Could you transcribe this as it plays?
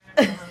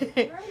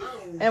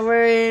And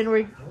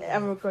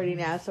I'm recording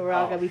now, so we're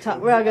all gonna be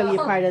we're all gonna be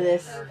a part of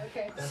this.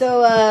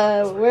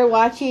 So we're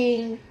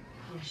watching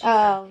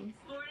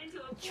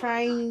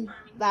trying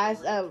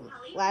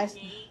last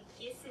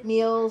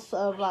meals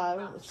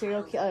of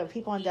serial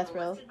people on death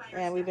row,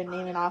 and we've been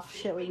naming off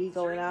shit we be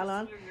going out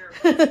on.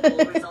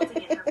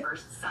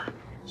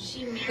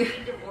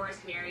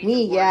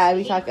 Me, yeah, I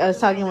was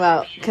talking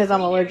about because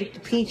I'm allergic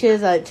to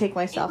peaches. I take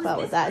myself out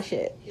with that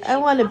shit. I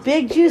want a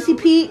big juicy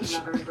peach.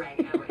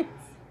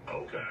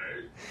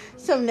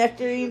 Some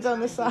nectarines on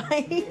the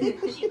side.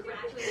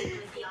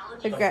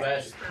 The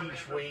best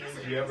peach wings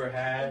you ever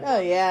had. Oh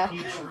yeah.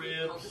 Peach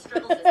ribs,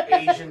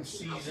 Asian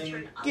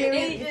seasoning.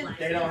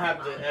 They don't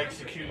have to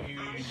execute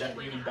you. You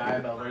die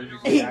of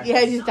allergic reaction.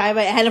 Yeah, just die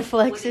by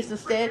anaphylaxis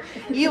instead.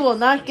 You will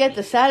not get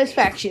the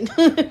satisfaction.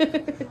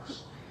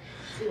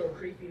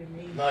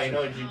 No, you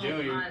know what you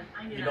do?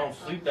 You don't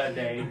sleep that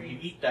day. You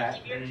eat that,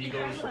 and then you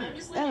go to sleep.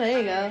 Oh, there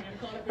you go.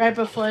 Right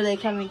before they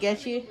come and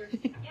get you.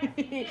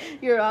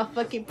 You're all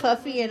fucking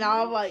puffy and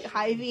all like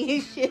hivey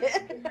and shit.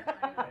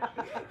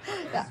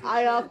 The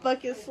eye all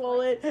fucking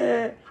swollen.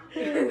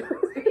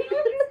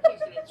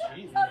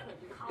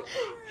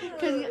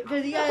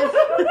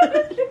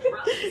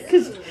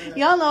 Cause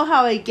y'all know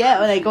how I get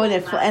when I go into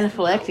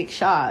anaphylactic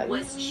shock.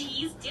 Was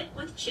cheese dipped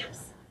with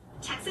chips,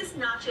 Texas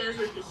nachos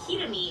with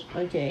fajita meat,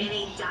 and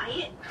a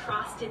diet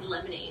frosted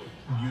lemonade.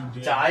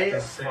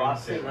 Diet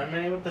frosted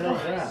lemonade? What the hell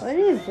is that? What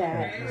is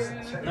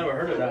that? Never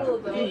heard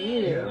of that. Me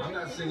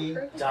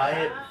either.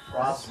 Diet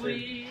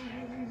frosted.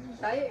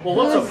 Well,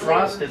 what's a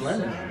frosted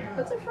lemonade?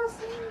 What's a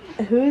frosted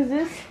lemonade? Who is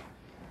this?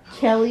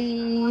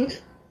 Kelly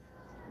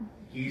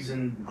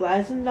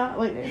Glasendahl?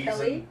 Wait,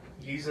 Kelly?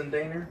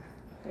 Giesendaner?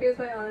 Here's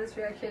my honest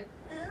reaction.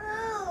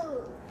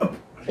 Go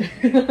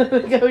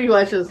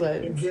rewatch this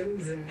one.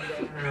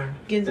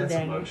 That's a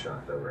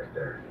mugshot though, right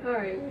there.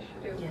 Alright, we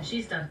should do. Yeah,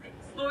 she's done things.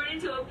 Born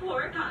into a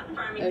poor cotton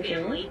farming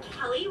family,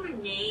 Kelly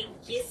Renee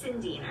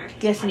Giesendaner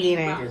had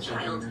a rough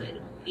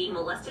childhood. Being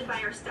molested by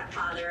her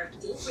stepfather,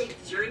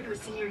 raped during her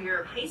senior year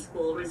of high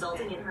school,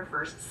 resulting in her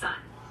first son.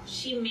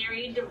 She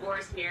married,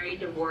 divorced,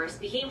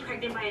 became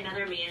pregnant by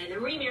another man, and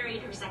then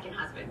remarried her second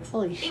husband.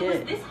 Holy shit. It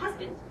was this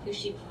husband who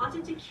she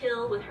plotted to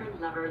kill with her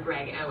lover,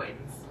 Greg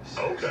Owens.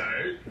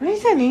 Okay. Why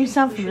does that name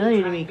sound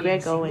familiar to me,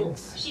 Greg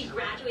Owens? She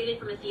graduated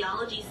from a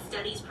theology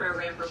studies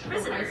program for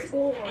prisoners and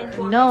formed a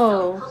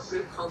No, self-help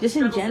group called just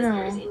in Struggle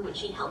general. Sisters, in which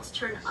she helped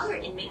turn other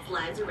inmates'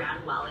 lives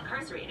around while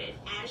incarcerated.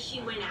 As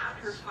she went out,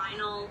 her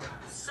final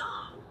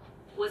song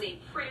was a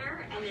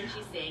prayer, and then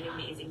she sang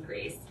Amazing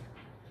Grace.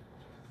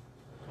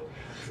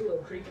 It's a little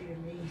creepy to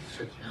me.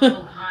 Oh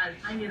God,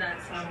 I knew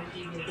that song would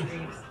give me the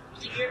creeps.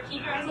 Keep your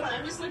eyes open.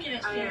 I'm just looking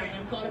at Sharon.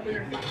 I'm caught up in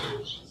her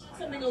face.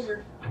 Something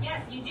over.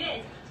 Yes, you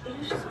did. You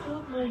just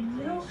spilled my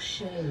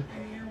milkshake.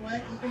 And you know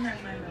what? You can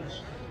have my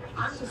milkshake.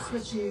 I'm just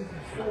switching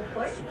full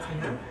plates,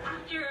 you know?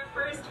 After her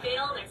first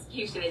failed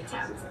execution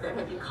attempt that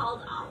had been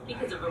called off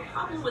because of a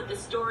problem with the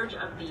storage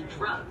of the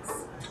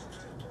drugs,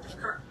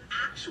 her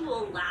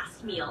actual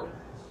last meal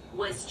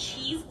was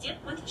cheese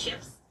dipped with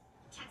chips,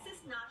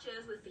 Texas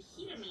nachos with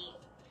fajita meat,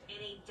 and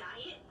a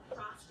diet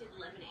frosted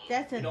lemonade.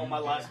 That's You know what my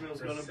last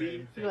meal's gonna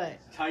be? What?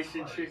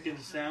 Tyson chicken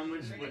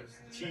sandwich with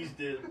cheese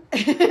dip.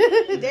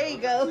 There you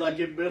go. Like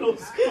in middle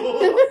school.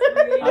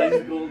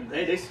 High school.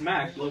 Hey, they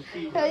smack, low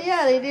key. Hell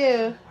yeah, they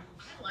do.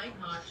 Like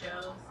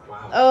nachos.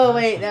 Oh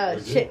wait, no,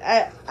 shit.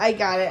 I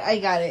got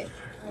it.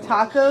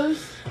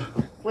 Tacos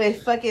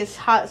with fucking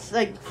hot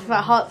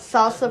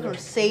salsa from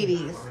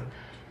Sadie's.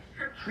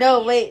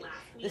 No, wait,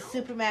 the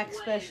Supermax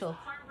special.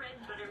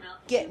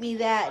 Get me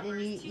that, and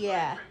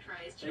yeah.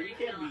 So you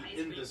can't be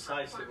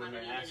indecisive when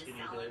they're asking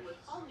you this.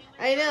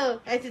 I know.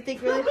 I have to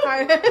think really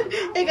hard.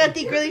 I gotta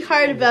think really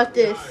hard about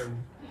this.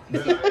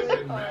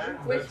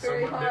 Wish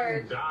very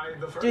hard.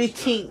 Do we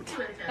think?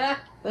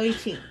 Let me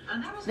think.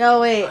 No,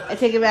 wait. I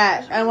take it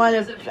back. I want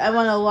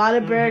a lot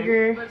of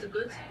burger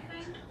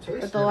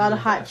with a lot of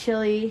hot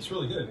chili, It's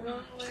really good.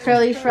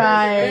 curly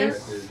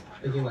fries,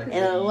 and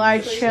a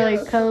large cherry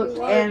coke,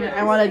 and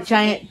I want a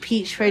giant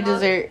peach for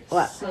dessert.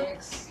 What?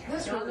 6.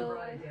 This really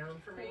brought it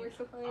down for me.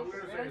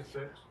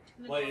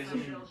 Wait,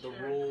 isn't the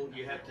rule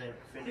you have to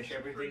finish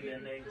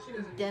everything,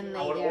 Then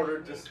I would they order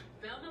just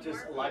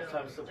a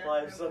lifetime supply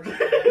of something.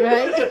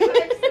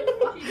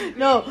 right?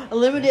 No, a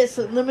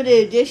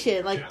limited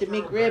edition, like the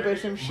McRib or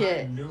some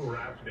shit. New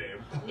rap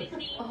name.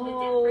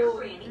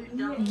 Oh.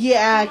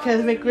 Yeah,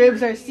 because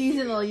McRibs are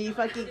seasonal. You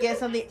fucking get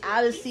something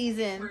out of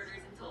season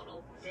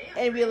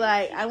and be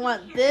like, I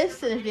want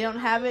this, and if they don't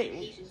have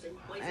it,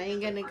 I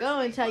ain't gonna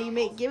go until you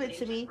give it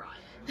to me.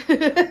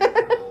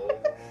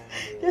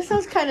 That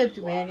sounds kind of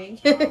demanding.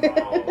 Nah,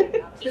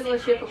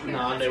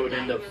 they would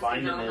end up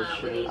finding this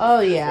shit. Oh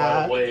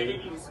yeah. Right away.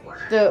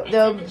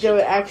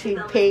 They'll actually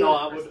pay.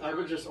 No, I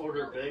would just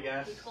order big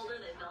ass.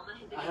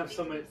 I have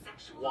some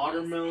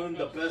watermelon,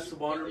 the best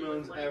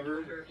watermelons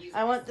ever.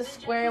 I want the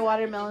square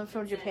watermelon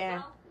from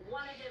Japan.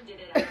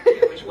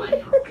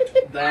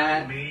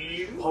 That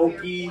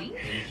pokey.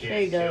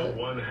 There you go.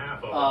 One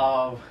half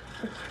of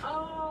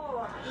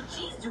Oh,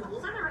 cheese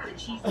doodles. I've never had a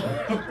cheese doodle.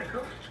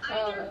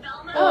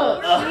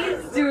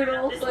 Cheese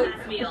doodles. This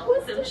last meal,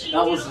 some cheese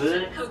That was doodles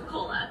it? and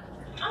Coca-Cola.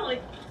 Oh,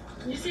 like,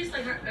 you taste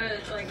like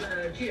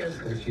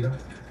Cheetos. The Cheeto?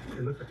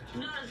 It looks like a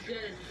Not as good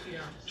as a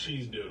Cheeto.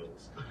 cheese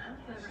doodles. I've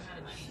never had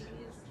a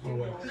Cheetos. Oh,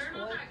 wait. They're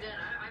not that good. I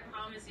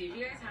promise you. If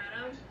you guys had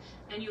them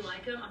and you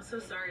like them, I'm so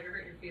sorry to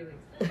hurt your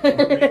feelings.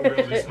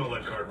 They smell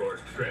like cardboard,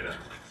 straight up.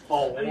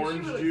 Oh,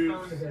 orange juice.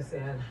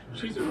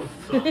 Cheese doodles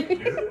suck,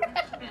 dude.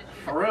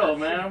 For real,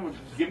 man.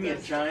 Give me a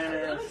giant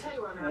ass.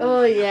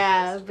 Oh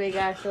yeah, big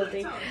ass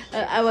something.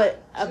 I want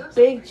a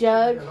big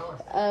jug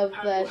of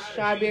the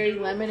strawberry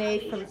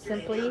lemonade from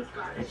Simply.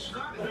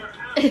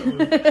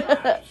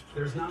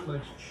 There's not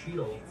much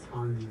Cheeto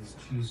on these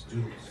cheese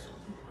doodles,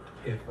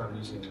 if I'm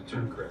using the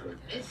term correctly.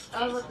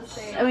 I was about to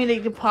say. I mean,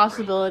 like, the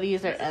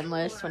possibilities are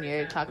endless when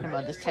you're talking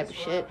about this type of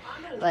shit.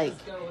 Like,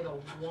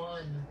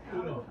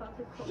 No,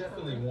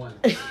 definitely one.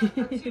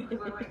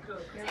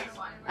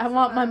 I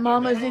want my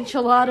mama's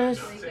enchiladas.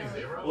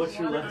 What's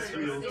your last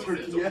meal?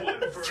 Turkey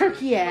ass.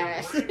 Turkey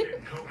ass.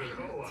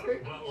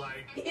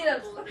 Yeah.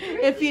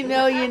 If you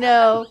know, you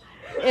know.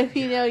 If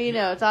you know, you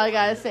know. That's all I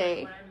gotta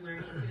say. What I'm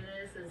learning through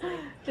this is like,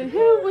 And who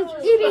was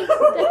eating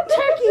the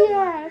turkey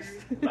ass?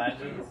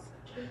 Imagine.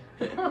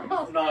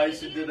 No, I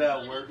used to do that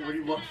at work. What do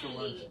you want for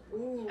lunch?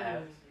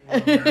 Ass.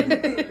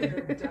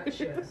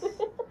 Adelita,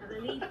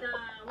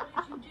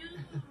 what did you do?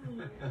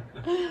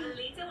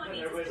 Lolita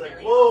Juanita's Everybody's like,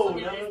 Billy, whoa, also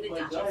known that as looks the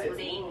like Duchess, that. was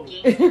a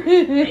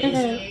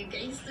Whoa.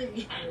 gangster and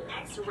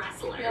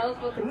ex-wrestler. Yeah, I was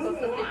about to post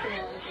something from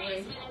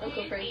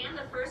Uncle Frank. And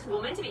the first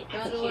woman to be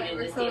Y'all know what? executed in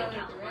We're the still state of on the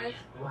California.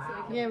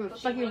 direct. Yeah, but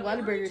fucking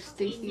Whataburger's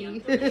stinky.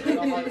 And trained them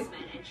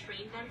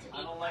to be I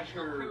don't like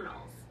professional her.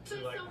 criminals.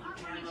 Like,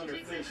 hand on her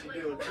face, she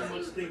doing too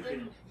much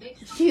thinking.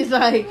 She's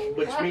like,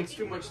 Which means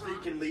too much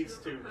thinking leads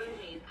to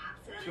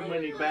too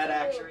many bad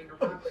actions.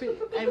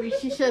 I mean,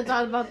 she should have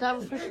thought about that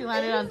before she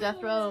landed on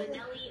death row.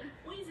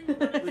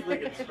 Look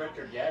like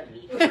Inspector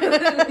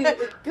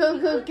Gadget.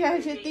 Go,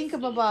 Gadget, think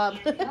of a Bob.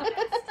 Great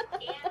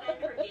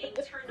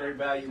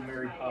value,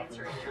 Mary Poppins.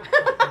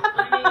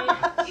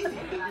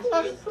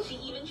 She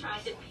even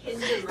tried to pin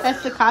the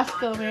That's the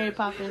Costco Mary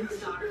Poppins.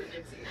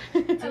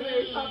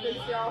 Mary Poppins,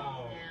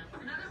 y'all.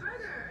 another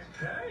burger.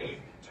 Hey!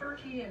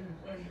 Turkey and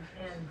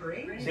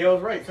gravy? See, I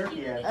was right.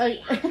 Turkey ass. Her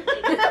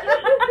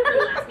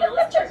last meal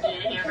was turkey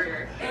and a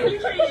hamburger. You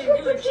trying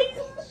to do a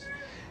cheese?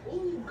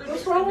 Ooh, good.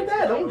 What's wrong with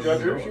that? Don't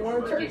judge her. She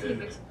wanted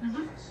turkey.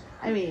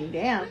 I mean,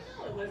 damn.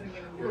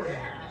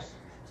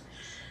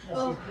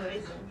 Oh,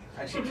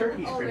 Actually,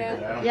 turkey's pretty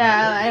good. I don't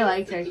Yeah, I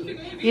like turkey.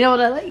 You know what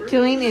I like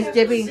doing is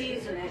dipping.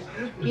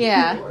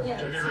 Yeah,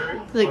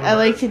 like I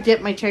like to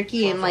dip my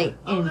turkey in like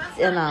in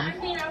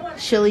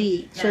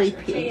chili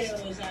paste.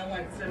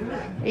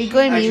 Are you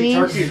going Actually, Mimi?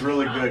 turkey's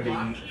really good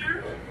to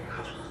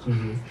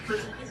eat.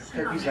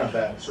 Turkey's not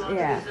bad.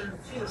 Yeah,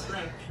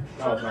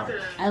 No, it's not.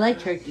 I like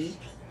turkey.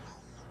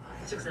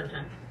 Because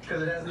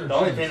it has no The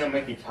only cheese. thing that'll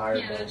make you tired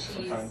Yeah, though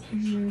cheese.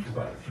 sometimes.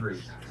 About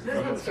 3.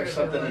 There's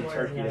something in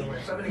turkey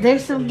that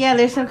There's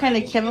some kind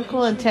of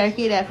chemical in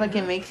turkey that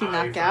fucking makes you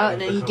knock out,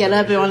 and then you get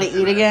up and want to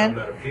eat again.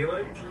 Not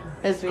appealing.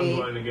 That's I'm me.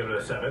 going to give it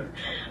a 7.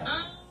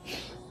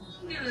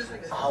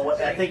 Oh,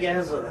 what, I think it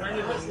has a.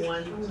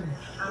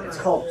 It's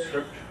called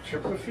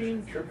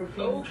tryptophan.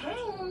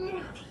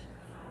 Okay.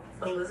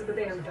 Elizabeth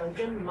Ann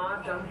Duncan,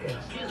 Ma Duncan.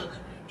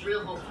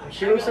 Real hopeful.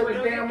 She looks like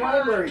a damn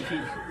library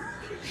teacher.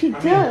 She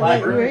does,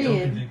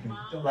 librarian.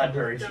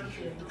 Library teacher.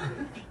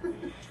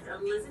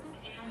 Elizabeth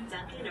Ann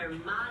Duncan or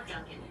Ma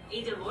Duncan,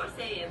 a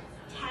divorcee of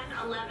 10,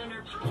 11,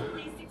 or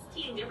possibly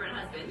 16 different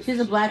husbands. She's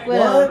a Black Shared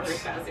Widow. her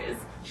spouses,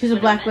 She's a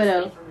but Black immensely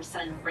Widow. From her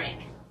son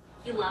Frank.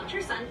 He loved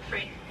her son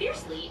Frank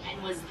fiercely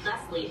and was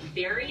thusly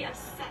very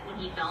upset when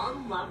he fell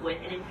in love with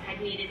and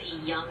impregnated a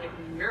young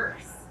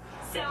nurse.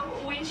 So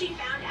when she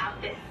found out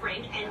that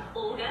Frank and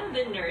Olga,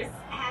 the nurse,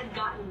 had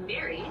gotten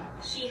married,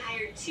 she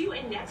hired 2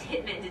 inept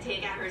hitmen to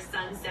take out her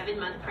son's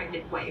 7-month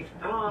pregnant wife.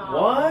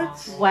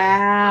 What?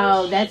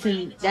 Wow, that's what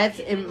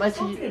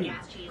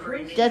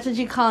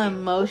you call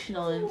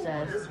emotional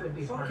incest. This would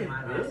be part of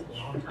my Fucking gospel.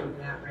 I'll tell you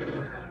that right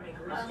now.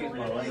 Excuse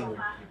my language.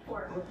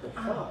 What the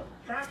fuck?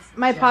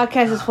 My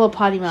podcast is full of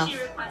potty mouth. She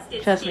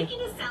requested Trust me. steak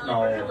and a salad No.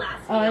 for her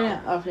last Oh, I meal.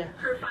 know. Okay.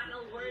 Her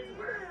final words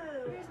were,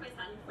 "Here's my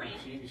son Frank."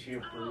 She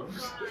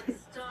approves. Oh, God,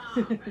 stop. I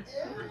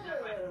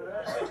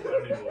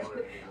don't even want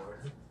it anymore.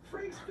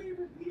 Frank's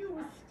favorite meal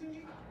was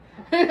steak.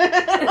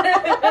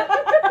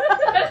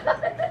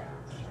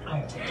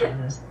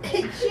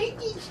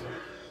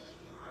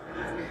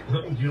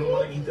 You don't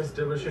want to eat this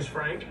delicious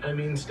Frank? I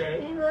mean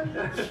steak?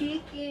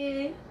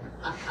 Cheeky.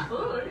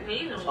 Food,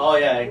 amazing. Oh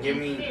yeah, give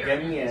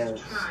me a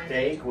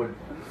steak with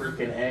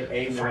freaking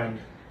A1.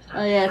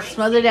 Oh yeah,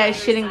 smothered that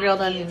shit in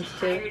grilled onions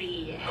too.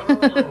 Entirety.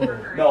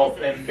 No,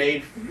 and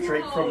made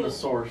straight from the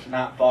source,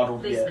 not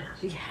bottled They yet.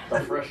 smash. The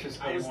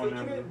freshest I was A1 thinking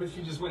ever. it, but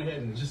she just went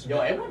ahead and just... Yo,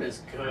 A1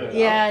 is good.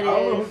 Yeah, I it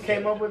don't know is. who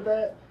came up with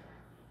that.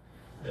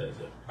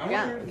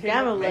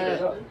 Grandma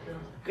love.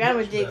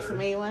 Grandma digs some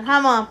A1. Hi,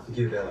 Mom.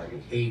 Give that like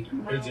an 8.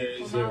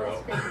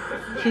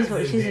 She's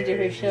a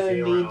different show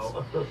indeed.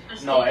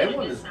 No,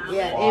 A1 is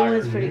Yeah, fire.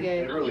 A1's pretty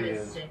It good. really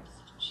is.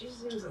 She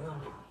seems a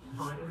little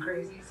fun and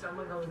crazy.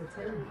 Someone going to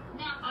 10.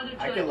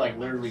 I could like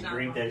literally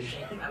drink that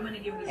shit. I'm gonna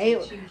give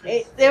this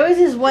There was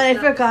this one, I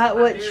forgot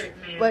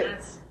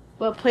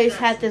what place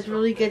had this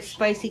really good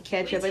spicy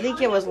ketchup. I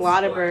think it was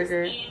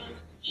Lottaburger.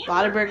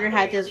 Lottaburger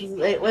had this,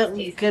 it went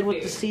good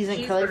with the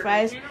seasoned curly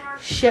fries.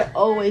 Shit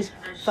always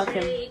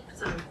fucking hit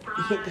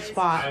the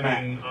spot.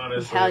 I mean,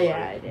 honestly, Hell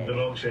yeah, I did. the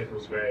milkshake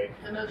was great.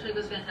 The milkshake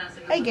was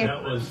fantastic. Hey, Gary.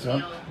 That was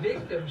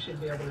Victims should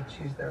be able to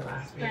choose their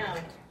last name. Yeah.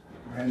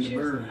 And the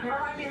bird. Well,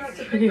 I mean, that's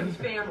a victim's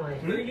family.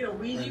 You get a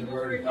Ouija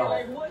board and you're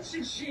like, what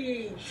should she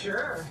eat?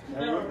 Sure.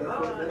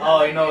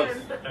 Oh, you know it's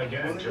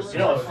again just you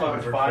know it's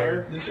fucking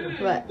fire.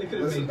 What?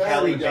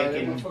 Cali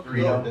bacon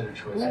burrito.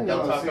 At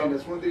Del Taco.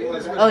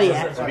 Oh,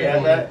 yeah. Have you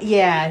had that?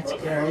 Yeah, it's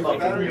good.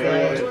 Fucking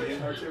good.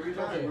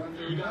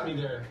 You got me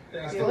there.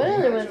 Thanks. What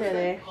other ones are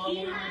there?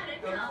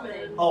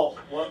 Oh,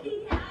 what?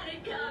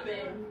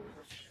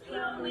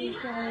 He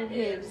got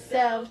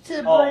himself to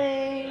Oh.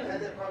 blame.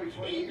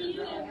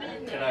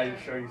 Can I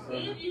show you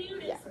some?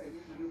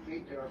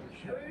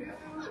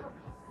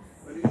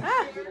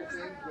 Ah.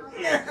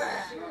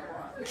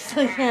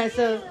 So yeah,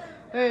 so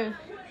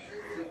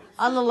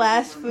on the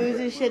last foods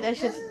and shit, that's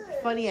just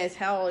funny as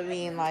hell. I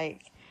mean,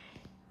 like,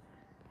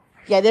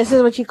 yeah, this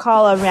is what you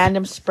call a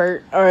random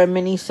spurt or a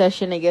mini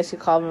session, I guess you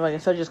call them. Like,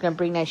 so just gonna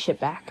bring that shit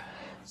back.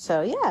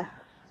 So yeah,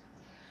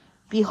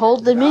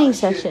 behold the mini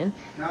session.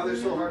 Now they're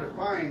so hard to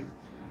find,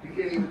 you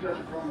can't even touch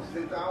it for almost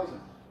 10,000.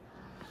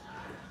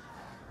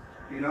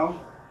 You know?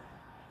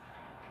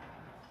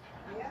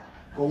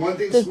 Well, one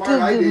thing The smart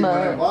I did when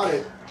I Guguma. bought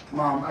it,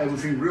 Mom, I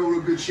was in real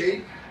good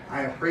shape.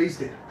 I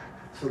appraised it.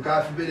 So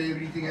God forbid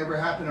anything ever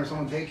happen or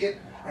someone take it,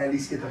 I at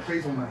least get the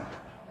appraisal money.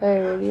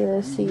 Alright,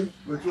 let's see.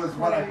 Which was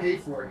what I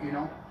paid for it, you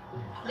know?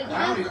 The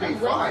I only cast paid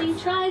of Wednesday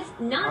 5. tries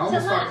I not to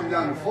almost knocked him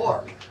laugh. down to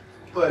 4.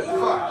 But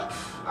fuck,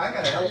 I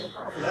got a hell of a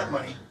car for that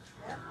money.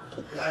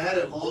 I had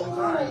it a long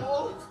time.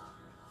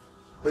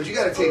 But you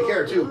gotta take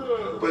care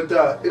too. But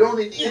it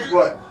only needs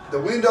what? The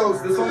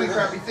windows, this only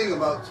crappy thing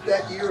about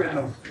that year in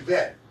the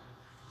vet.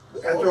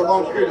 After a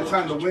long period of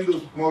time, the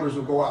window motors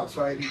will go out.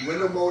 So I need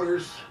window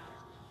motors.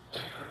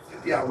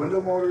 Yeah,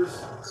 window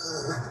motors.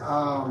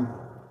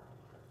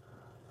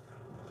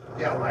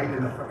 Yeah, light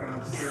in the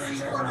fucking steering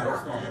there. And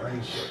that's not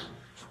light shit.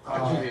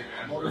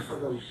 Motor for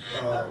the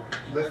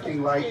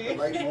lifting light, the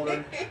light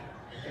motor.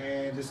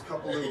 And just a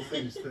couple little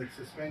things. The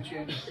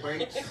suspension,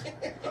 brakes,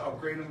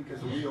 upgrade them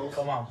because the wheels.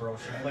 Come on, bro.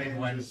 She played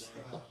Wednesday.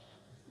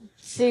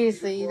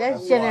 Seriously,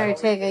 that's Jenna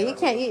Ortega. You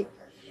can't eat.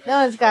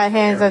 No one's got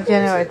hands on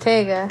Jenna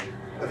Ortega.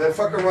 But that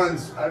fucker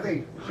runs, I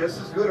think, just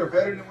as good or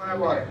better than when I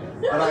bought it.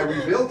 But I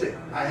rebuilt it.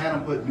 I had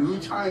them put new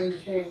timing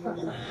chains,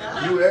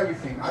 new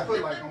everything. I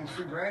put like almost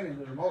 $3,000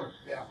 into the motor.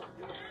 Yeah.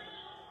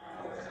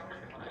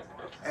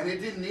 And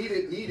it didn't need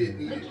it,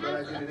 but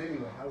I did it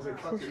anyway. I was like,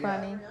 fuck It's it,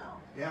 funny.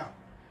 yeah.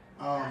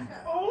 Yeah,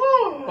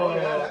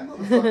 that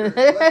motherfucker.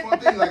 That's one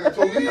thing, like I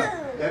told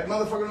Lena. That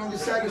motherfucker don't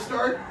decide to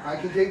start, I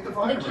can take the The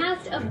fire.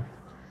 cast of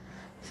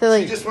So She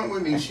like, just went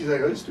with me. She's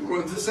like, I just do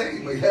runs the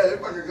same. Like, yeah,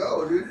 that fucker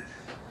go, dude.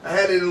 I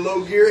had it in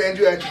low gear.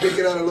 Andrew had to take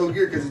it out of low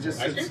gear because it just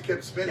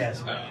kept spinning.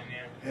 Yes.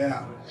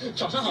 Yeah.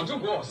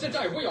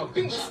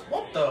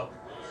 What the?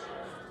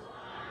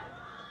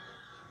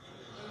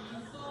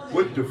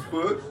 What the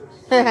fuck?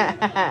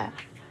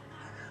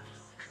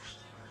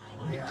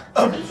 Yeah.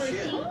 Oh,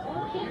 shit.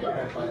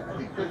 I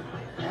think that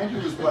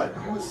Andrew was what?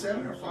 He was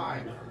 7 or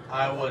 5.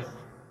 I was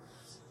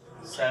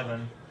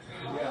 7.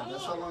 Yeah,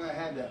 that's how long I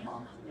had that,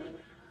 Mom.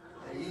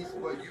 And he's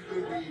what? You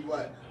could be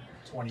what?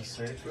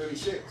 26.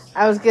 36.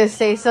 I was gonna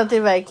say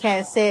something, but I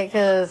can't say it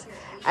because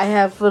I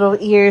have little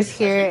ears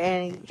here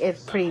and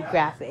it's pretty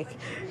graphic.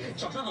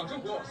 That's funny.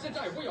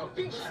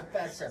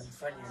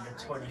 You're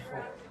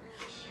 24.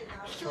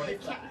 he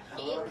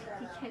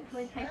can't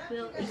play high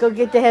school. Go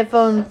get the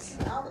headphones.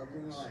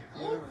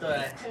 What the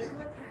heck?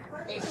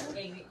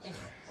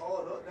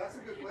 Oh, that's a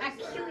good place.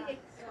 Actually,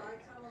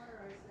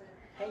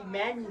 Hey,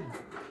 Manny.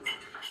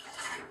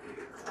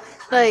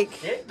 Like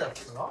Hit the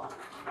floor.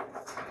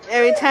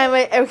 every time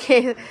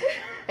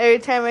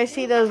I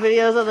see those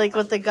videos of like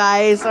with the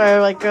guys or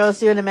like girls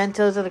doing the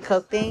Mentos or the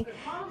Coke thing,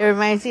 it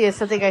reminds me of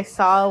something I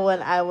saw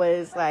when I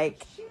was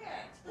like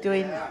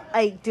doing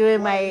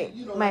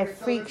my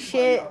freak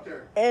shit,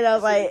 and I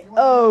was like,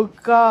 oh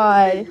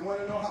god, You want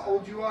to know how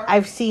old you are?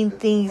 I've seen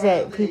things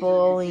that people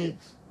only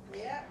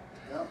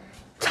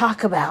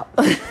talk about.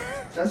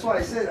 That's why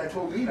I said, I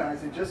told Lena, I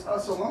said, just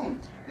us alone.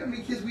 You know how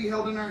many kids we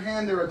held in our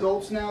hand? They're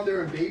adults now. They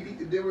were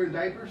in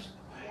diapers.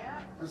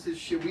 I said,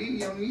 shit, we ain't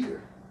young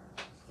either.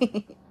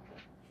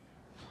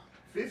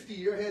 50,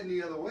 you're heading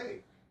the other way.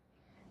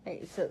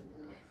 Hey, so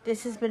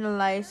this has been a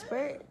live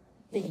spurt.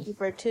 Thank you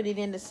for tuning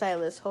in to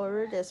Silas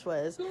Horror. This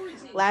was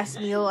Last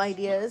Meal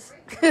Ideas.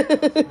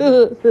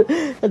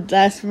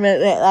 last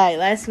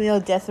meal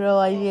death row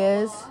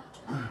ideas.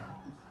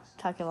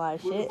 Talking a lot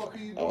of What the shit. fuck are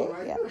you doing,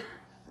 right? Yeah.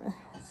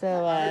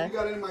 So, You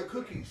got any of my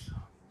cookies? Did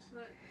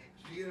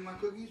you get any of my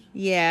cookies?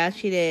 Yeah,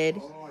 she did.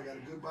 Oh, I got a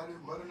good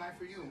butter knife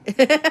for you.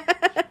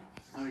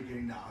 I'm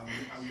kidding. No,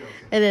 I'm joking.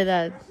 And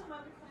then,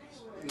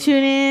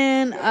 tune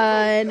in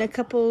a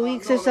couple of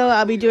weeks or so.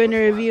 I'll be doing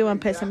a review on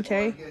Pet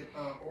Sematary.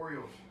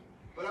 Oreos,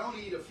 but I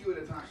only eat a few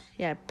at a time.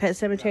 Yeah, Pet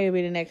Sematary will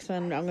be the next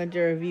one I'm going to do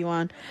a review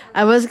on.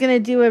 I was going to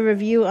do a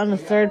review on the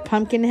third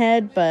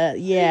Pumpkinhead, but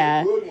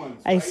yeah,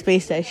 I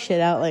spaced that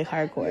shit out like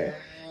hardcore.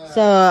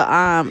 So,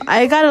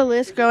 I got a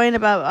list going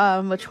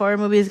about which horror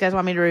movies you guys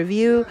want me to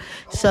review.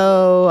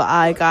 So,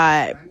 I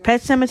got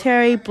Pet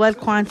Sematary, Blood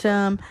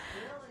Quantum,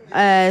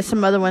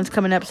 some other ones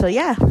coming up. So,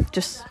 yeah,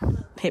 just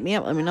hit me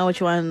up. Let me know what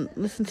you want to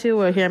listen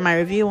to or hear my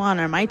review on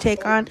or my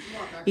take on.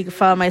 You can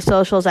follow my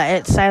socials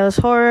at Silas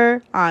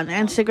Horror on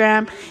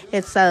Instagram.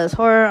 It's Silas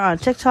Horror on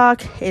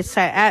TikTok. It's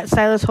at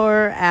Silas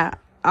Horror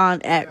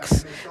on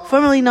X,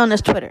 formerly known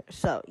as Twitter.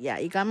 So, yeah,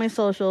 you got my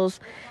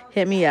socials.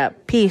 Hit me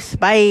up. Peace.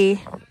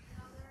 Bye.